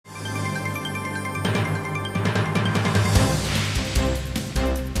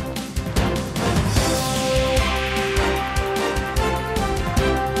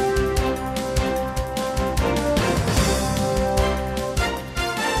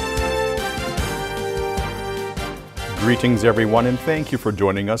Greetings everyone, and thank you for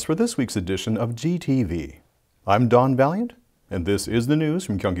joining us for this week's edition of GTV. I'm Don Valiant, and this is the news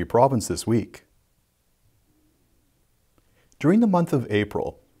from Gyeonggi Province this week. During the month of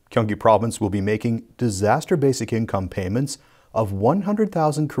April, Gyeonggi Province will be making disaster basic income payments of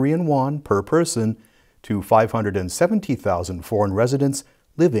 100,000 Korean won per person to 570,000 foreign residents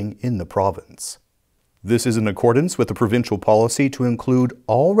living in the province. This is in accordance with the provincial policy to include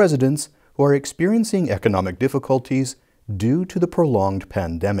all residents who are experiencing economic difficulties due to the prolonged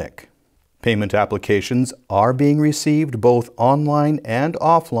pandemic. Payment applications are being received both online and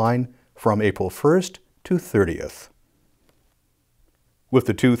offline from April 1st to 30th. With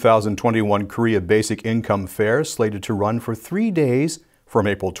the 2021 Korea Basic Income Fair slated to run for 3 days from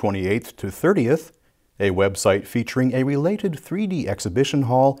April 28th to 30th, a website featuring a related 3D exhibition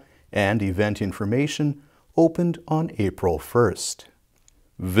hall and event information opened on April 1st.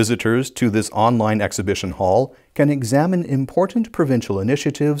 Visitors to this online exhibition hall can examine important provincial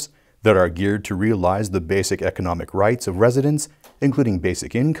initiatives that are geared to realize the basic economic rights of residents, including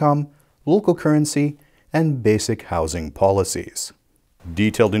basic income, local currency, and basic housing policies.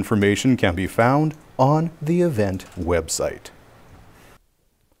 Detailed information can be found on the event website.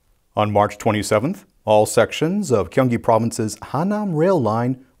 On March 27th, all sections of Gyeonggi Province's Hanam rail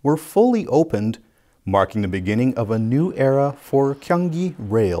line were fully opened, marking the beginning of a new era for Gyeonggi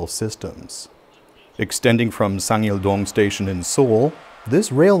rail systems. Extending from Sangil-dong Station in Seoul,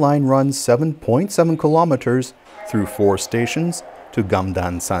 this rail line runs 7.7 kilometers through 4 stations to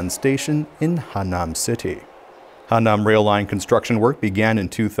Gamdan-san Station in Hanam City. Hanam rail line construction work began in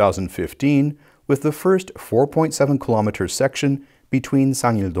 2015 with the first 4.7 kilometer section between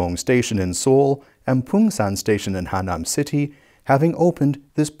Sangil-dong Station in Seoul and Pungsan Station in Hanam City having opened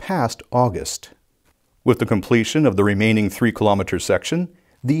this past August. With the completion of the remaining 3-kilometer section,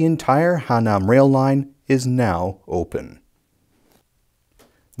 the entire Hanam rail line is now open.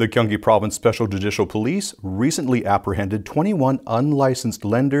 The Gyeonggi Province Special Judicial Police recently apprehended 21 unlicensed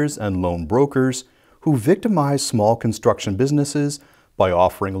lenders and loan brokers who victimized small construction businesses by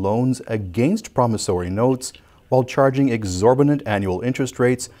offering loans against promissory notes while charging exorbitant annual interest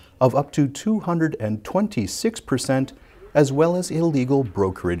rates of up to 226%, as well as illegal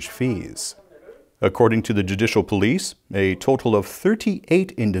brokerage fees. According to the Judicial Police, a total of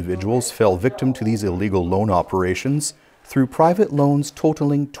 38 individuals fell victim to these illegal loan operations through private loans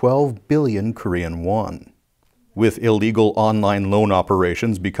totaling 12 billion Korean won. With illegal online loan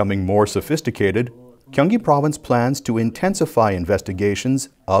operations becoming more sophisticated, Gyeonggi Province plans to intensify investigations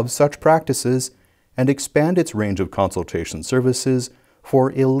of such practices and expand its range of consultation services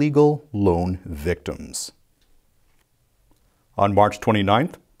for illegal loan victims. On March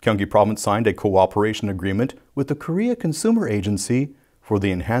 29th, Gyeonggi Province signed a cooperation agreement with the Korea Consumer Agency for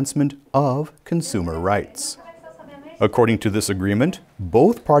the enhancement of consumer rights. According to this agreement,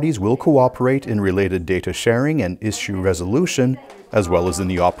 both parties will cooperate in related data sharing and issue resolution, as well as in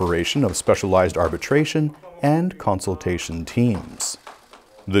the operation of specialized arbitration and consultation teams.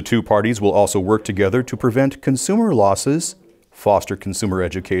 The two parties will also work together to prevent consumer losses, foster consumer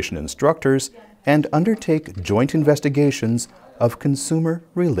education instructors, and undertake joint investigations of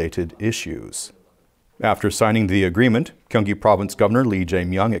consumer-related issues. After signing the agreement, Gyeonggi Province Governor Lee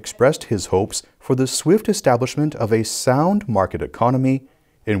Jae-myung expressed his hopes for the swift establishment of a sound market economy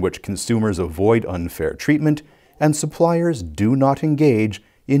in which consumers avoid unfair treatment and suppliers do not engage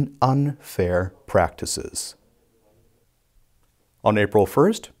in unfair practices. On April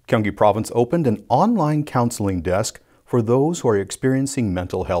 1st, Gyeonggi Province opened an online counseling desk for those who are experiencing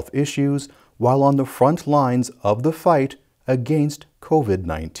mental health issues while on the front lines of the fight against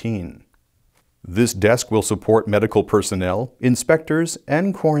COVID-19. This desk will support medical personnel, inspectors,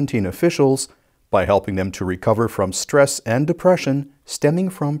 and quarantine officials by helping them to recover from stress and depression stemming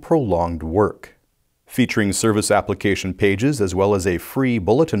from prolonged work. Featuring service application pages as well as a free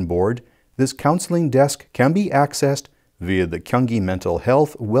bulletin board, this counseling desk can be accessed via the Gyeonggi Mental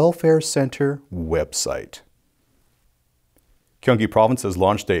Health Welfare Center website. Gyeonggi Province has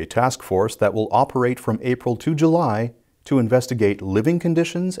launched a task force that will operate from April to July to investigate living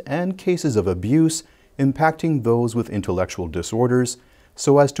conditions and cases of abuse impacting those with intellectual disorders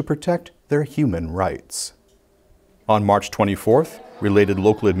so as to protect their human rights. On March 24th, related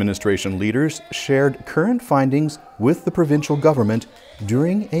local administration leaders shared current findings with the provincial government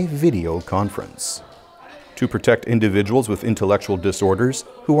during a video conference. To protect individuals with intellectual disorders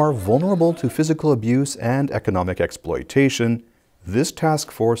who are vulnerable to physical abuse and economic exploitation, this task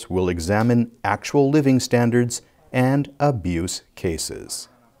force will examine actual living standards and abuse cases.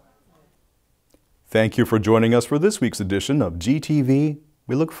 Thank you for joining us for this week's edition of GTV.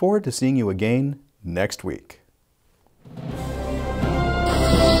 We look forward to seeing you again next week.